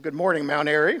Good morning, Mount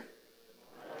Airy.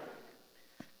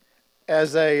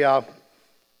 As a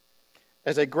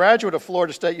graduate of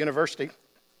Florida State University,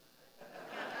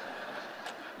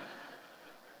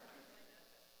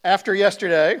 after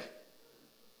yesterday,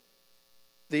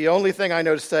 the only thing I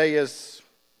know to say is,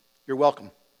 you're welcome.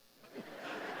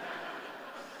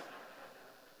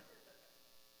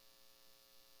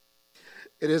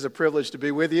 It is a privilege to be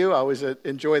with you. I always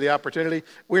enjoy the opportunity.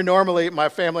 My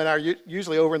family and I are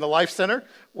usually over in the Life Center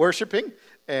worshiping,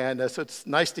 and so it's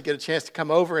nice to get a chance to come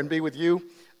over and be with you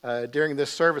during this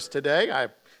service today. I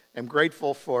am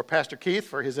grateful for Pastor Keith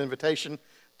for his invitation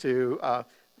to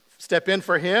step in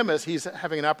for him as he's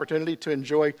having an opportunity to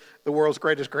enjoy the world's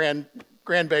greatest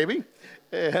grandbaby,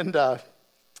 and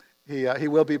he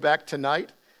will be back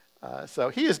tonight. So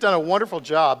he has done a wonderful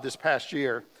job this past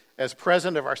year as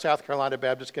president of our South Carolina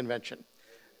Baptist Convention.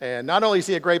 And not only is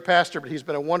he a great pastor, but he's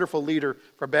been a wonderful leader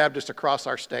for Baptists across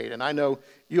our state. And I know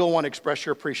you'll want to express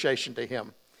your appreciation to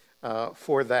him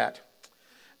for that.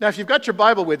 Now, if you've got your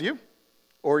Bible with you,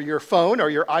 or your phone, or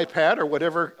your iPad, or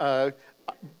whatever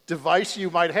device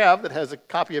you might have that has a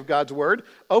copy of God's Word,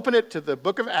 open it to the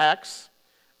book of Acts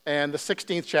and the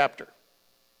 16th chapter.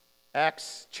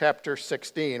 Acts chapter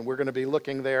 16. We're going to be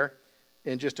looking there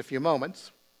in just a few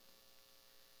moments.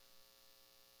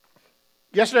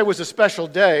 Yesterday was a special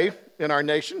day in our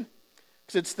nation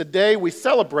because it's the day we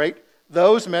celebrate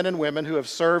those men and women who have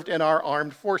served in our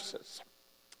armed forces.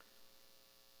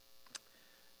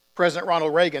 President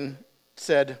Ronald Reagan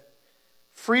said,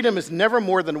 "Freedom is never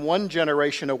more than one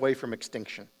generation away from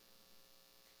extinction.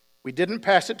 We didn't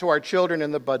pass it to our children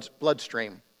in the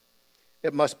bloodstream.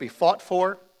 It must be fought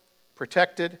for,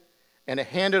 protected, and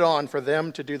handed on for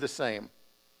them to do the same."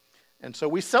 And so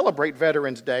we celebrate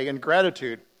Veterans Day in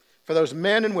gratitude for those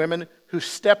men and women who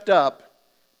stepped up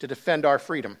to defend our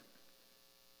freedom.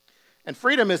 And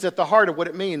freedom is at the heart of what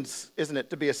it means, isn't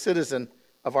it, to be a citizen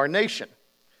of our nation.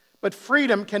 But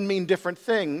freedom can mean different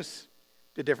things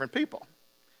to different people.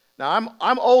 Now,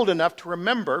 I'm old enough to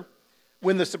remember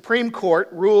when the Supreme Court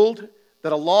ruled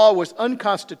that a law was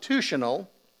unconstitutional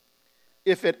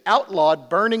if it outlawed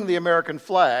burning the American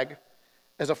flag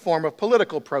as a form of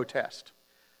political protest.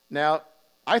 Now,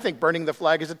 I think burning the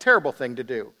flag is a terrible thing to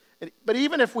do. But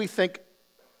even if we think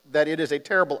that it is a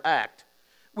terrible act,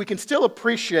 we can still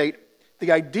appreciate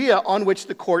the idea on which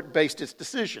the court based its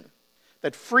decision,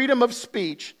 that freedom of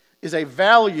speech is a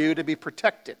value to be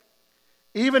protected,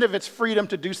 even if it's freedom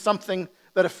to do something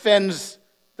that offends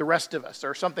the rest of us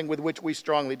or something with which we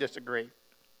strongly disagree.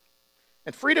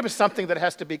 And freedom is something that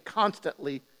has to be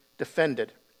constantly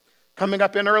defended. Coming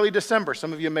up in early December,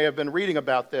 some of you may have been reading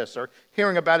about this or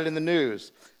hearing about it in the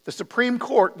news. The Supreme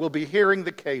Court will be hearing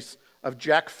the case of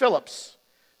Jack Phillips,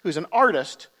 who's an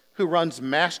artist who runs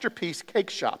Masterpiece Cake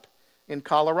Shop in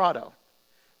Colorado.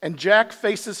 And Jack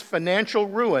faces financial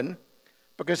ruin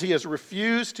because he has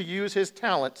refused to use his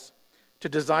talents to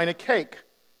design a cake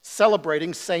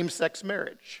celebrating same-sex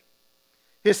marriage.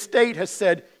 His state has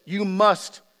said, you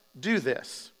must do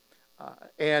this.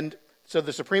 And so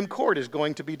the Supreme Court is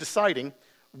going to be deciding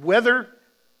whether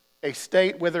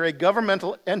a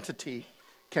governmental entity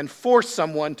can force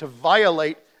someone to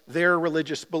violate their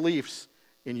religious beliefs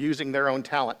in using their own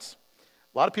talents.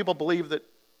 A lot of people believe that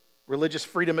religious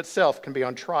freedom itself can be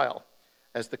on trial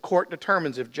as the court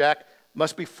determines if Jack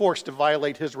must be forced to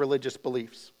violate his religious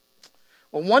beliefs.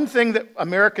 Well, one thing that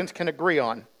Americans can agree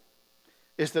on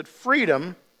is that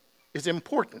freedom is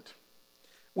important.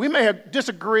 We may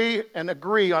disagree and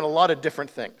agree on a lot of different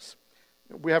things.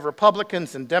 We have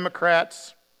Republicans and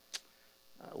Democrats,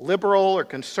 liberal or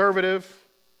conservative,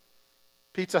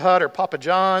 Pizza Hut or Papa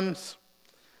John's,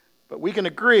 but we can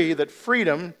agree that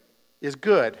freedom is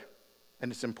good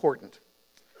and it's important.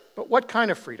 But what kind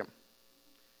of freedom?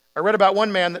 I read about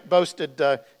one man that boasted,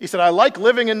 he said, "I like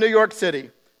living in New York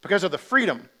City because of the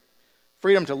freedom.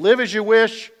 Freedom to live as you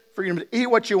wish, freedom to eat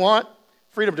what you want,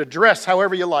 freedom to dress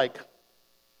however you like."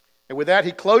 And with that,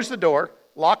 he closed the door,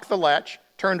 locked the latch,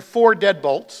 turned 4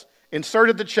 deadbolts,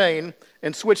 inserted the chain,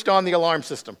 and switched on the alarm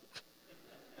system.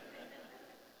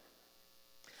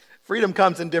 Freedom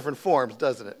comes in different forms,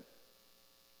 doesn't it?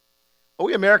 Well,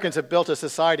 we Americans have built a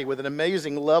society with an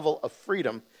amazing level of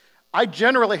freedom. I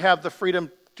generally have the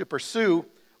freedom to pursue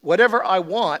whatever I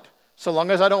want, so long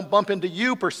as I don't bump into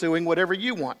you pursuing whatever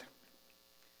you want.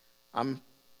 I'm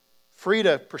free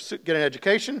to get an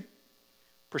education,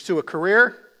 pursue a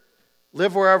career,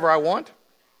 live wherever I want.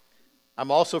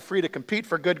 I'm also free to compete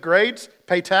for good grades,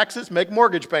 pay taxes, make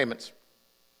mortgage payments.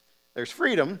 There's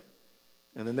freedom,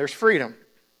 and then there's freedom.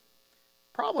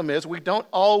 Problem is, we don't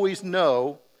always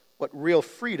know what real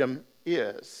freedom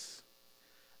is.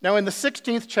 Now, in the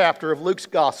 16th chapter of Luke's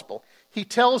gospel, he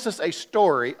tells us a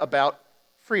story about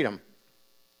freedom.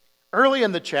 Early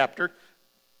in the chapter,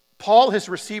 Paul has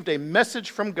received a message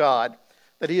from God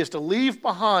that he is to leave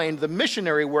behind the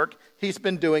missionary work he's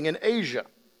been doing in Asia.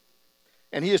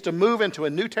 And he is to move into a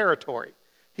new territory.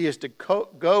 He is to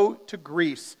go to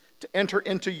Greece, to enter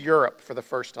into Europe for the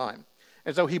first time.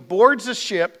 And so he boards a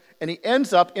ship and he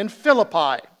ends up in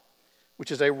Philippi,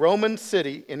 which is a Roman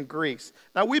city in Greece.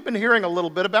 Now, we've been hearing a little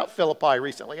bit about Philippi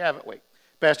recently, haven't we?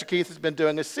 Pastor Keith has been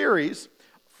doing a series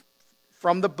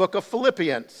from the book of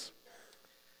Philippians.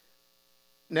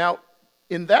 Now,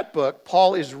 in that book,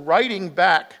 Paul is writing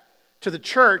back to the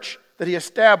church that he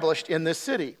established in this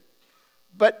city.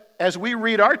 But as we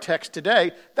read our text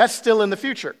today, that's still in the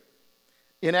future.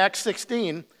 In Acts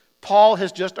 16, Paul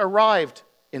has just arrived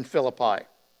in Philippi.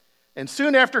 And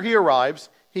soon after he arrives,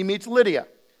 he meets Lydia.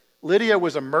 Lydia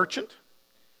was a merchant.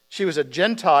 She was a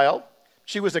Gentile.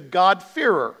 She was a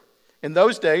God-fearer. In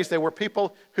those days, there were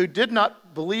people who did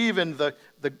not believe in the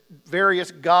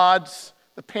various gods,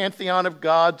 the pantheon of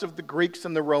gods of the Greeks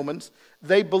and the Romans.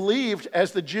 They believed,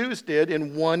 as the Jews did,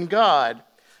 in one God.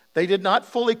 They did not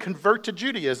fully convert to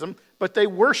Judaism, but they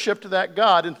worshiped that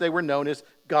God, and they were known as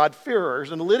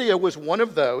God-fearers. And Lydia was one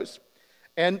of those.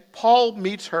 And Paul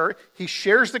meets her. He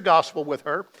shares the gospel with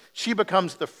her. She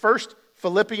becomes the first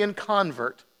Philippian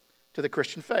convert to the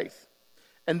Christian faith.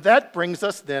 And that brings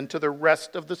us then to the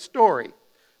rest of the story,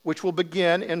 which will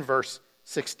begin in verse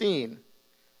 16.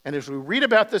 And as we read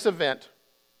about this event,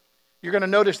 you're going to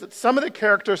notice that some of the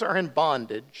characters are in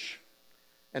bondage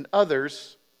and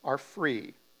others are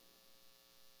free.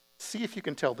 See if you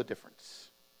can tell the difference.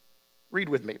 Read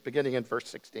with me, beginning in verse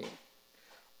 16.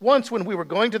 Once, when we were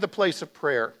going to the place of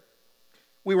prayer,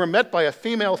 we were met by a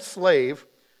female slave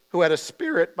who had a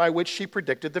spirit by which she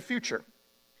predicted the future.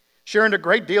 She earned a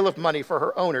great deal of money for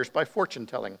her owners by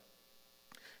fortune-telling.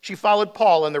 She followed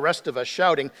Paul and the rest of us,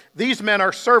 shouting, "These men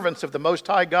are servants of the Most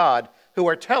High God, who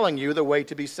are telling you the way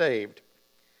to be saved."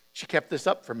 She kept this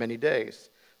up for many days.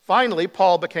 Finally,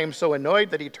 Paul became so annoyed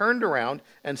that he turned around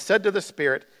and said to the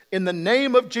spirit, "In the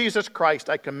name of Jesus Christ,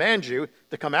 I command you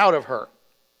to come out of her."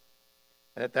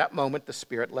 And at that moment, the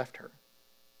spirit left her.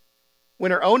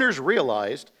 When her owners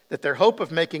realized that their hope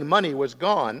of making money was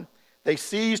gone, they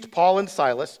seized Paul and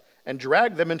Silas and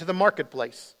dragged them into the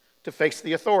marketplace to face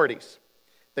the authorities.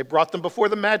 They brought them before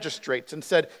the magistrates and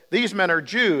said, "These men are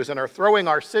Jews and are throwing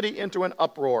our city into an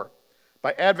uproar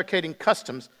by advocating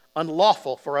customs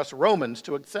unlawful for us Romans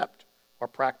to accept or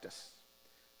practice."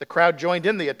 The crowd joined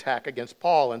in the attack against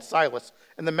Paul and Silas,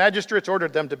 and the magistrates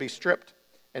ordered them to be stripped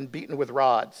and beaten with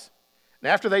rods. And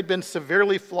after they'd been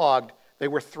severely flogged, they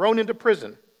were thrown into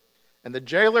prison, and the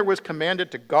jailer was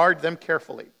commanded to guard them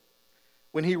carefully.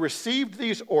 When he received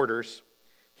these orders,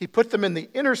 he put them in the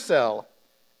inner cell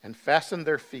and fastened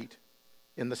their feet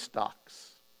in the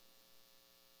stocks.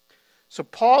 So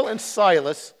Paul and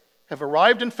Silas have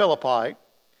arrived in Philippi.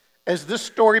 As this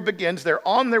story begins, they're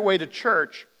on their way to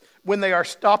church when they are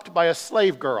stopped by a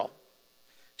slave girl.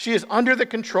 She is under the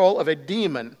control of a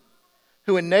demon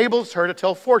who enables her to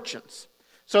tell fortunes,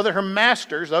 so that her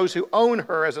masters, those who own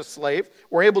her as a slave,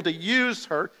 were able to use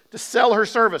her to sell her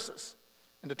services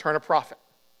and to turn a profit.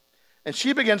 And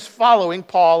she begins following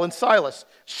Paul and Silas,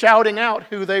 shouting out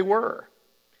who they were.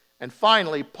 And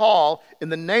finally, Paul, in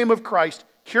the name of Christ,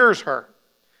 cures her.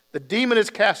 The demon is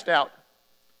cast out,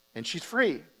 and she's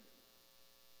free.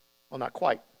 Well, not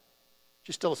quite.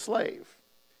 She's still a slave.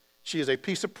 She is a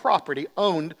piece of property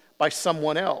owned by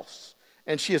someone else.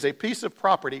 And she is a piece of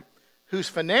property whose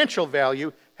financial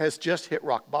value has just hit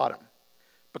rock bottom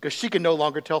because she can no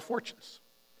longer tell fortunes.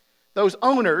 Those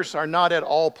owners are not at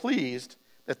all pleased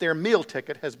that their meal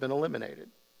ticket has been eliminated.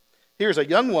 Here's a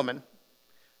young woman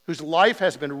whose life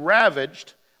has been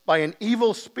ravaged by an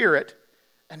evil spirit,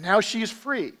 and now she's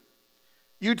free.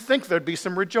 You'd think there'd be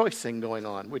some rejoicing going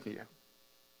on, wouldn't you?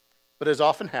 But as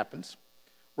often happens,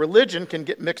 religion can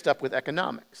get mixed up with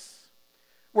economics.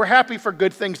 We're happy for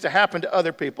good things to happen to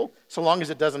other people so long as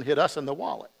it doesn't hit us in the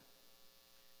wallet.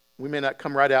 We may not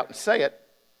come right out and say it,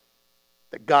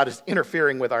 that God is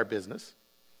interfering with our business.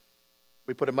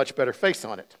 We put a much better face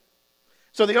on it.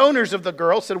 So the owners of the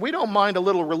girl said, "We don't mind a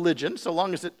little religion so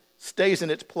long as it stays in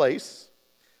its place.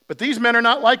 But these men are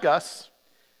not like us.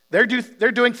 They're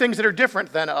doing things that are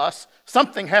different than us.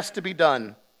 Something has to be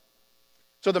done."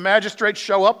 So the magistrates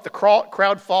show up. The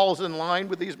crowd falls in line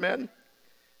with these men.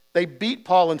 They beat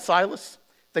Paul and Silas.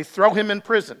 They throw them in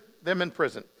prison.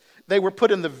 They were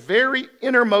put in the very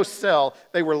innermost cell.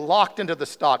 They were locked into the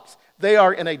stocks. They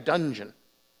are in a dungeon.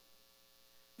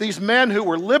 These men who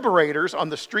were liberators on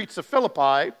the streets of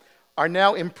Philippi are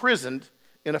now imprisoned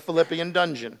in a Philippian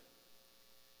dungeon.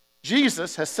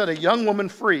 Jesus has set a young woman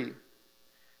free,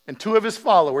 and 2 of his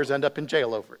followers end up in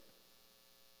jail over it.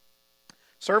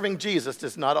 Serving Jesus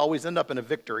does not always end up in a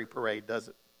victory parade, does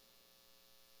it?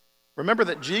 Remember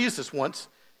that Jesus once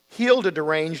healed a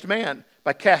deranged man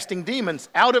by casting demons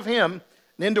out of him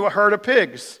and into a herd of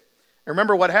pigs. And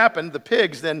remember what happened? The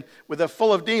pigs then, with a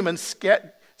full of demons,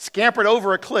 scampered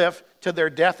over a cliff to their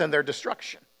death and their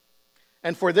destruction.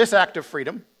 And for this act of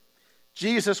freedom,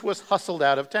 Jesus was hustled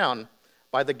out of town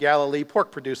by the Galilee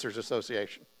Pork Producers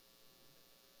Association.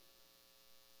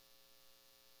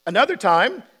 Another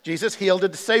time, Jesus healed a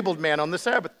disabled man on the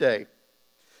Sabbath day.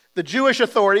 The Jewish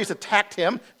authorities attacked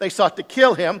him. They sought to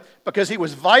kill him because he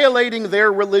was violating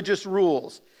their religious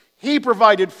rules. He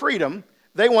provided freedom.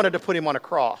 They wanted to put him on a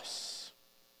cross.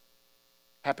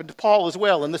 Happened to Paul as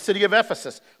well in the city of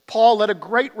Ephesus. Paul led a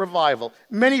great revival.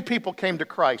 Many people came to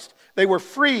Christ. They were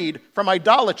freed from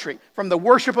idolatry, from the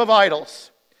worship of idols.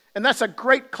 And that's a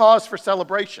great cause for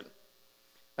celebration,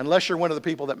 unless you're one of the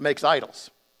people that makes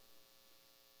idols.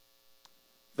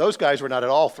 Those guys were not at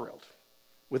all thrilled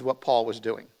with what Paul was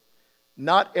doing.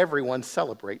 Not everyone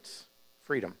celebrates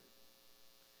freedom.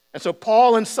 And so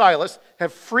Paul and Silas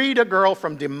have freed a girl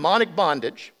from demonic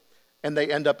bondage, and they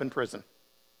end up in prison.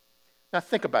 Now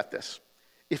think about this.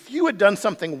 If you had done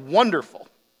something wonderful,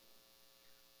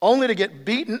 only to get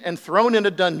beaten and thrown in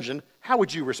a dungeon, how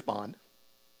would you respond?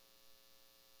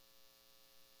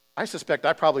 I suspect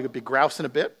I probably would be grousing a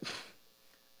bit.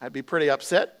 I'd be pretty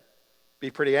upset,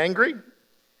 be pretty angry.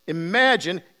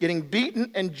 Imagine getting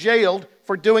beaten and jailed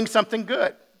for doing something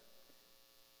good.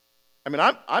 I mean,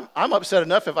 I'm upset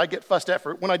enough if I get fussed at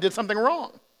for when I did something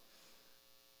wrong.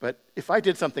 But if I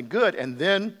did something good and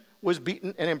then was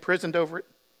beaten and imprisoned over it.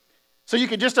 So you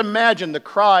can just imagine the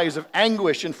cries of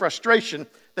anguish and frustration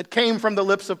that came from the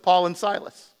lips of Paul and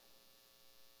Silas.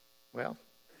 Well,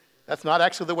 that's not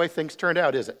actually the way things turned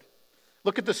out, is it?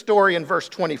 Look at the story in verse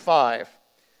 25.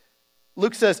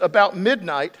 Luke says, about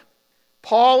midnight,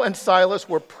 Paul and Silas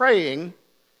were praying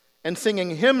and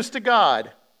singing hymns to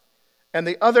God, and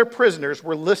the other prisoners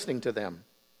were listening to them.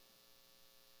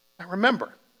 Now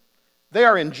remember, they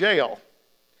are in jail.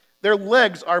 Their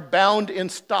legs are bound in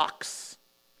stocks.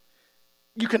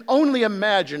 You can only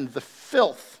imagine the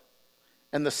filth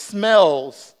and the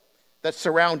smells that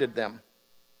surrounded them.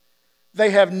 They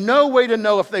have no way to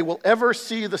know if they will ever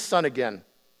see the sun again.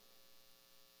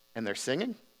 And they're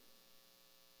singing.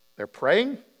 They're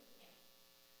praying.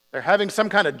 They're having some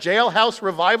kind of jailhouse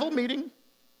revival meeting.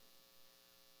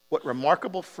 What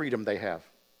remarkable freedom they have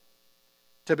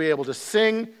to be able to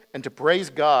sing and to praise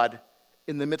God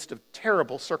in the midst of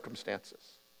terrible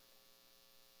circumstances.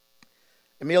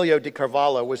 Emilio de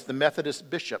Carvalho was the Methodist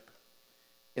bishop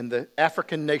in the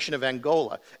African nation of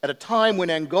Angola at a time when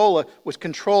Angola was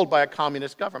controlled by a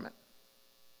communist government.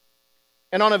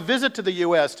 And on a visit to the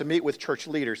U.S. to meet with church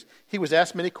leaders, he was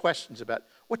asked many questions about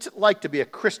what's it like to be a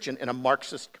Christian in a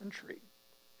Marxist country.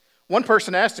 One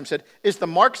person asked him, said, is the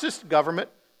Marxist government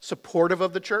supportive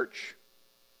of the church?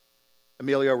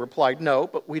 Emilio replied, no,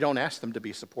 but we don't ask them to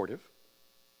be supportive.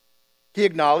 He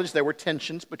acknowledged there were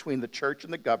tensions between the church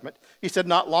and the government. He said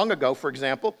not long ago, for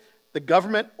example, the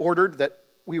government ordered that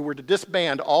we were to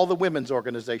disband all the women's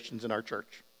organizations in our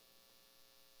church.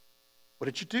 What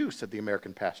did you do? Said the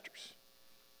American pastors.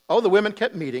 Oh, the women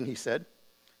kept meeting, he said.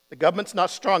 The government's not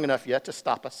strong enough yet to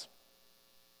stop us.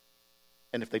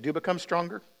 And if they do become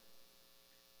stronger,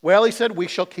 well, he said, we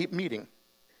shall keep meeting.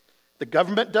 The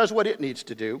government does what it needs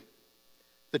to do.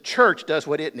 The church does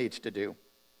what it needs to do.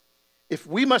 If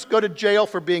we must go to jail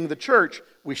for being the church,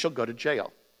 we shall go to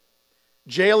jail.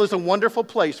 Jail is a wonderful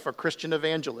place for Christian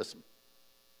evangelism.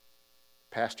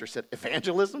 The pastor said,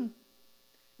 evangelism?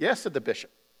 Yes, said the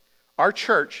bishop. Our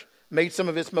church made some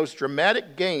of its most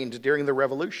dramatic gains during the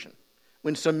Revolution,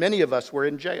 when so many of us were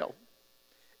in jail.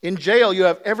 In jail, you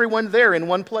have everyone there in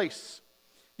one place.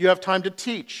 You have time to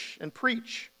teach and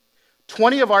preach.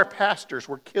 20 of our pastors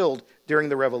were killed during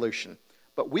the Revolution,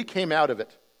 but we came out of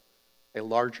it a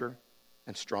larger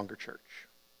and stronger church.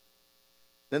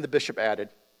 Then the bishop added,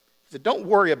 he said, don't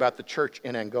worry about the church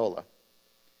in Angola.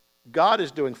 God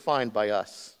is doing fine by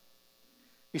us.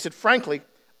 He said, frankly,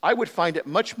 I would find it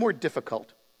much more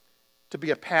difficult to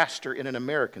be a pastor in an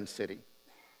American city.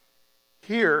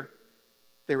 Here,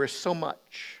 there is so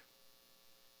much.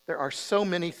 There are so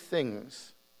many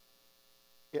things.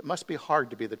 It must be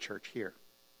hard to be the church here.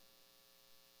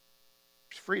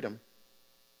 There's freedom,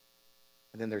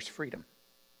 and then there's freedom.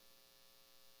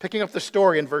 Picking up the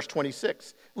story in verse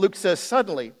 26, Luke says,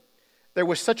 suddenly there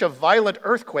was such a violent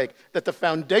earthquake that the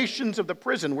foundations of the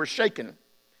prison were shaken.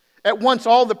 At once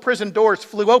all the prison doors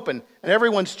flew open, and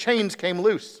everyone's chains came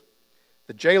loose.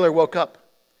 The jailer woke up,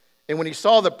 and when he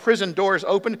saw the prison doors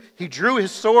open, he drew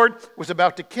his sword, was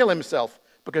about to kill himself,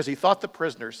 because he thought the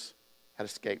prisoners had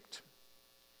escaped.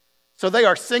 So they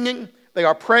are singing, they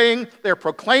are praying, they are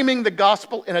proclaiming the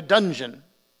gospel in a dungeon,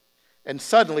 and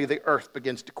suddenly the earth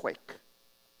begins to quake.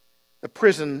 The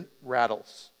prison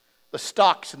rattles. The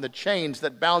stocks and the chains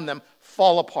that bound them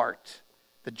fall apart.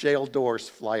 The jail doors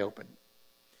fly open.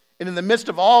 And in the midst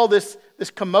of all this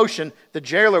commotion, the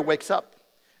jailer wakes up.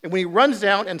 And when he runs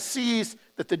down and sees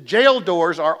that the jail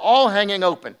doors are all hanging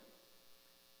open,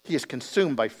 he is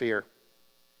consumed by fear.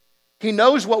 He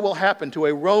knows what will happen to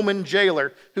a Roman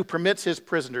jailer who permits his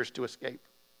prisoners to escape.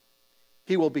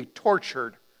 He will be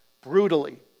tortured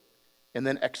brutally and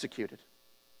then executed.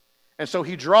 And so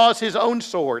he draws his own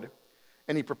sword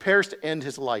and he prepares to end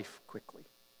his life quickly.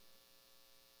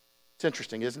 It's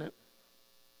interesting, isn't it?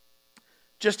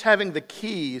 Just having the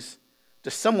keys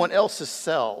to someone else's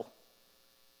cell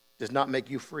does not make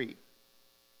you free.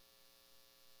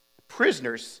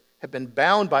 Prisoners have been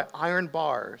bound by iron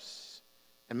bars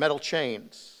and metal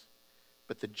chains,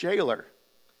 but the jailer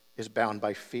is bound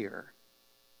by fear.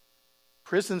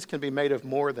 Prisons can be made of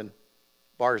more than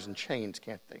bars and chains,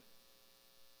 can't they?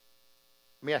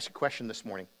 Let me ask you a question this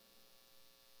morning.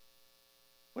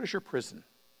 What is your prison?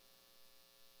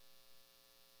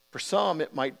 For some,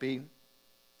 it might be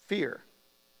fear,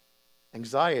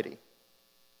 anxiety,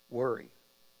 worry.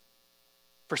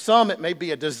 For some, it may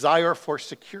be a desire for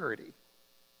security.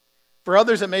 For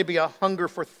others, it may be a hunger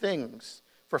for things,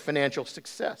 for financial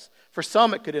success. For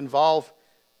some, it could involve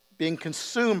being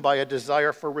consumed by a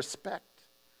desire for respect,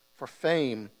 for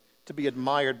fame, to be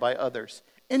admired by others.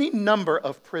 Any number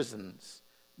of prisons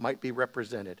might be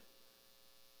represented.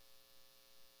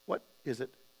 What is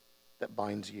it that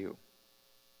binds you?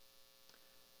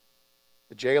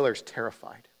 The jailer's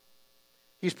terrified.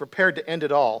 He's prepared to end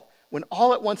it all when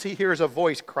all at once he hears a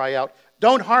voice cry out,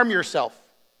 "Don't harm yourself.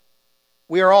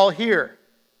 We are all here."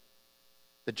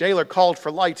 The jailer called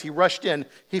for lights. He rushed in.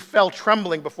 He fell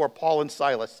trembling before Paul and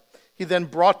Silas. He then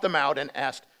brought them out and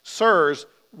asked, "Sirs,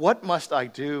 what must I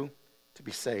do to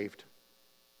be saved?"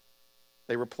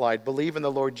 They replied, "Believe in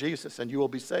the Lord Jesus, and you will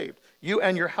be saved, you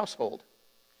and your household."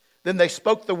 Then they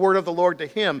spoke the word of the Lord to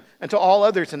him and to all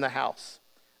others in the house.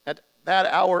 At that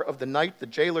hour of the night, the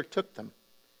jailer took them,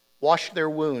 washed their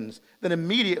wounds. Then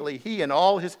immediately he and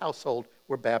all his household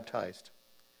were baptized.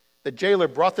 The jailer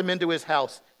brought them into his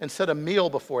house and set a meal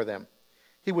before them.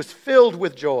 He was filled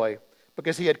with joy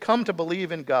because he had come to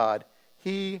believe in God,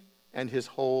 he and his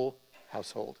whole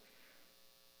household.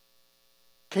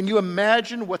 Can you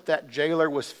imagine what that jailer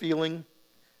was feeling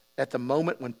at the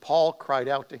moment when Paul cried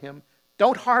out to him,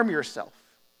 "Don't harm yourself.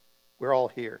 We're all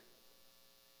here."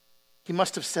 He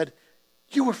must have said,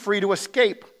 "You were free to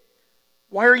escape.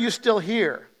 Why are you still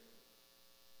here?"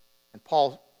 And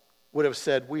Paul would have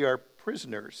said, "We are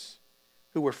prisoners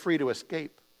who were free to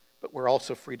escape, but we're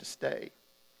also free to stay.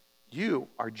 You,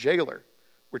 our jailer,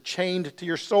 were chained to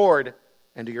your sword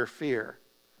and to your fear.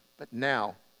 But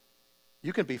now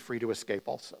you can be free to escape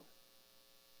also."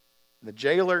 And the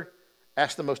jailer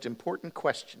asked the most important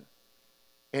question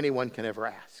anyone can ever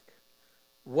ask.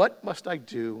 What must I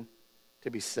do to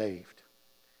be saved?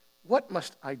 What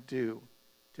must I do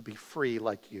to be free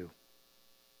like you?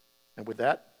 And with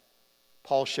that,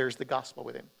 Paul shares the gospel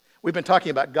with him. We've been talking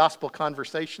about gospel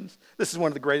conversations. This is one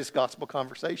of the greatest gospel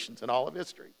conversations in all of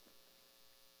history.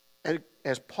 And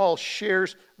as Paul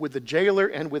shares with the jailer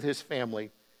and with his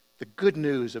family the good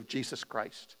news of Jesus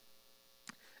Christ.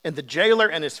 And the jailer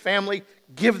and his family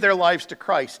give their lives to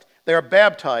Christ. They are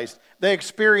baptized. They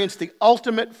experience the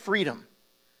ultimate freedom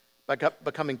by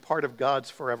becoming part of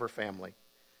God's forever family.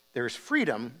 There's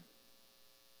freedom,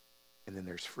 and then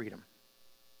there's freedom.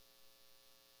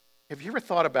 Have you ever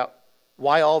thought about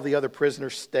why all the other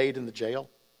prisoners stayed in the jail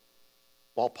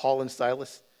while with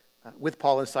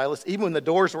Paul and Silas, even when the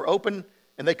doors were open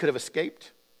and they could have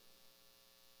escaped?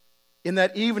 In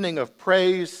that evening of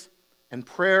praise and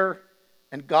prayer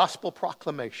and gospel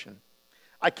proclamation,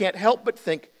 I can't help but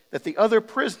think that the other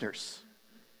prisoners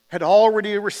had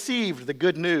already received the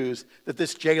good news that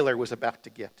this jailer was about to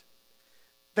get.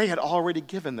 They had already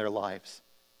given their lives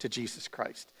to Jesus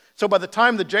Christ. So by the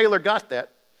time the jailer got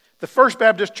that, the First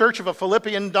Baptist Church of a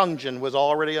Philippian dungeon was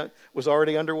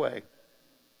already underway.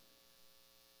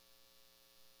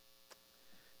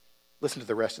 Listen to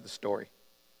the rest of the story,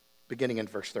 beginning in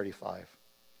verse 35.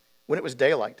 When it was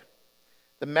daylight,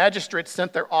 the magistrates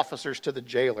sent their officers to the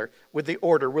jailer with the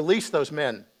order, "Release those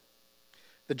men."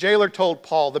 The jailer told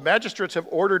Paul, "The magistrates have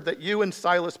ordered that you and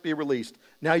Silas be released.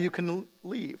 Now you can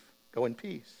leave. Go in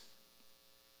peace."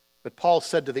 But Paul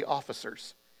said to the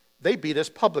officers, "They beat us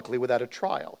publicly without a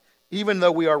trial, even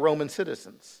though we are Roman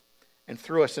citizens, and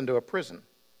threw us into a prison.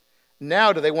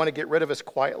 Now do they want to get rid of us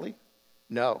quietly?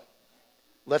 No.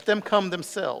 Let them come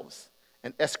themselves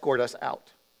and escort us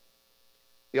out."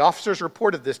 The officers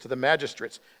reported this to the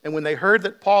magistrates, and when they heard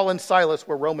that Paul and Silas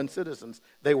were Roman citizens,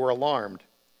 they were alarmed.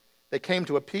 They came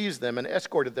to appease them and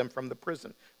escorted them from the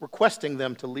prison, requesting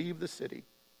them to leave the city.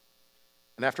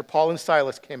 And after Paul and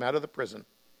Silas came out of the prison,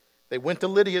 they went to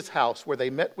Lydia's house, where they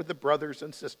met with the brothers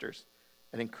and sisters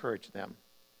and encouraged them.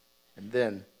 And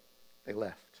then they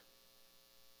left.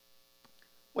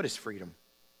 What is freedom?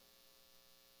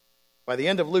 By the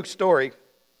end of Luke's story,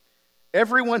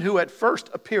 everyone who at first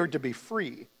appeared to be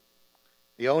free,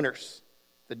 the owners,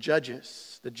 the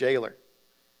judges, the jailer,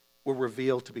 were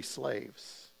revealed to be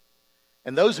slaves.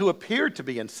 And those who appeared to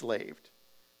be enslaved,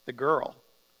 the girl,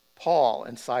 Paul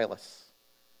and Silas,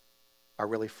 are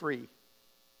really free.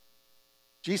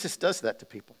 Jesus does that to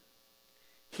people.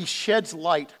 He sheds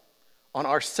light on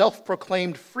our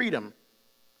self-proclaimed freedom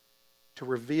to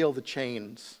reveal the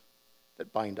chains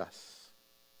that bind us.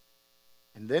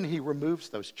 And then he removes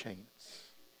those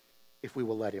chains if we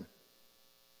will let him.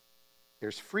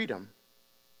 There's freedom,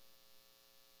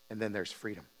 and then there's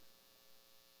freedom.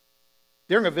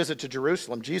 During a visit to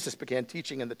Jerusalem, Jesus began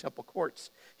teaching in the temple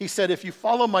courts. He said, "If you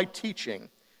follow my teaching,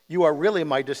 you are really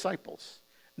my disciples.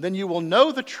 Then you will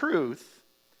know the truth,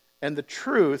 and the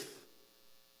truth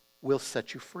will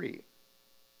set you free."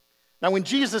 Now, when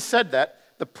Jesus said that,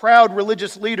 the proud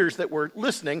religious leaders that were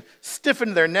listening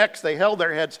stiffened their necks. They held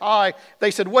their heads high.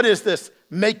 They said, "What is this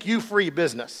make you free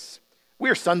business?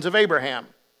 We're sons of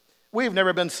Abraham. We've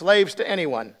never been slaves to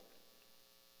anyone."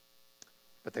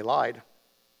 But they lied.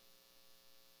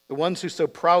 The ones who so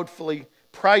pridefully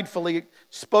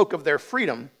spoke of their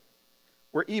freedom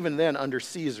were even then under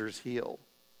Caesar's heel.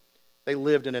 They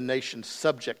lived in a nation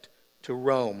subject to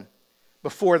Rome.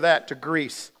 Before that, to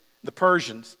Greece, the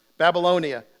Persians,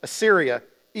 Babylonia, Assyria,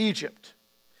 Egypt.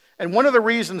 And one of the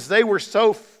reasons they were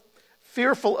so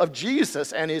fearful of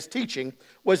Jesus and his teaching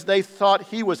was they thought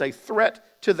he was a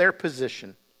threat to their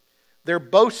position. Their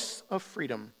boasts of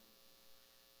freedom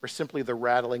were simply the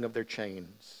rattling of their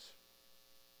chains.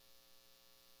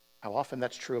 How often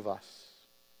that's true of us.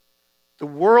 The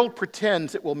world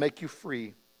pretends it will make you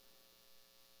free,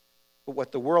 but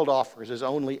what the world offers is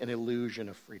only an illusion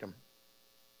of freedom.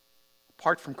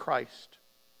 Apart from Christ,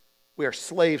 we are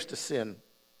slaves to sin.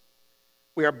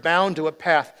 We are bound to a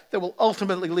path that will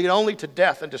ultimately lead only to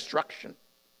death and destruction.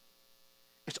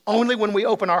 It's only when we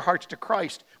open our hearts to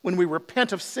Christ, when we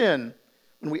repent of sin,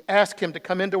 when we ask him to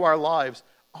come into our lives,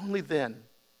 only then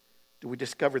do we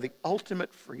discover the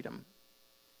ultimate freedom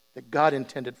that God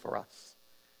intended for us.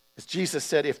 As Jesus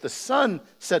said, "If the Son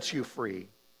sets you free,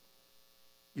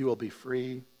 you will be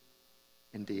free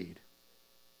indeed."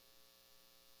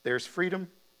 There's freedom,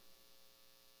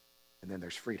 and then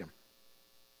there's freedom.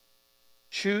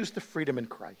 Choose the freedom in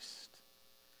Christ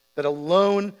that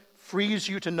alone frees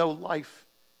you to know life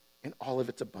in all of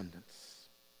its abundance,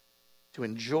 to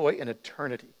enjoy an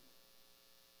eternity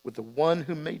with the one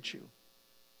who made you,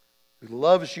 who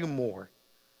loves you more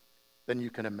than you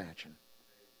can imagine.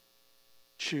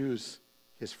 Choose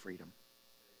his freedom.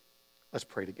 Let's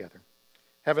pray together.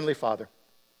 Heavenly Father,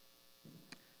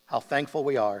 how thankful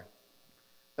we are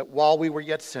that while we were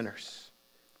yet sinners,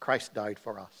 Christ died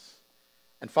for us.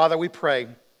 And Father, we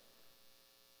pray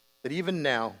that even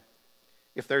now,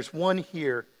 if there's one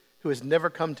here who has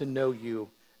never come to know you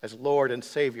as Lord and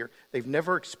Savior, they've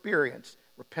never experienced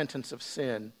repentance of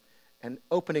sin and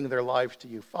opening their lives to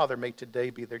you, Father, may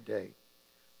today be their day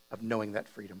of knowing that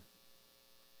freedom.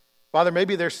 Father,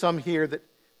 maybe there's some here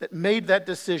that made that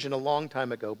decision a long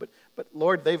time ago, but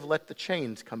Lord, they've let the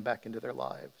chains come back into their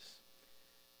lives.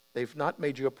 They've not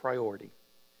made you a priority.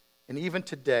 And even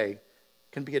today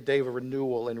can be a day of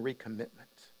renewal and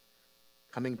recommitment,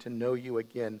 coming to know you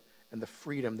again and the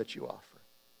freedom that you offer.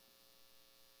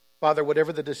 Father,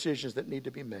 whatever the decisions that need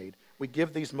to be made, we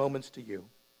give these moments to you.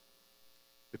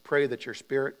 We pray that your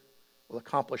Spirit will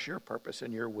accomplish your purpose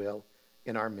and your will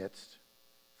in our midst.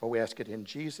 For we ask it in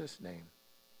Jesus' name.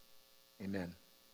 Amen.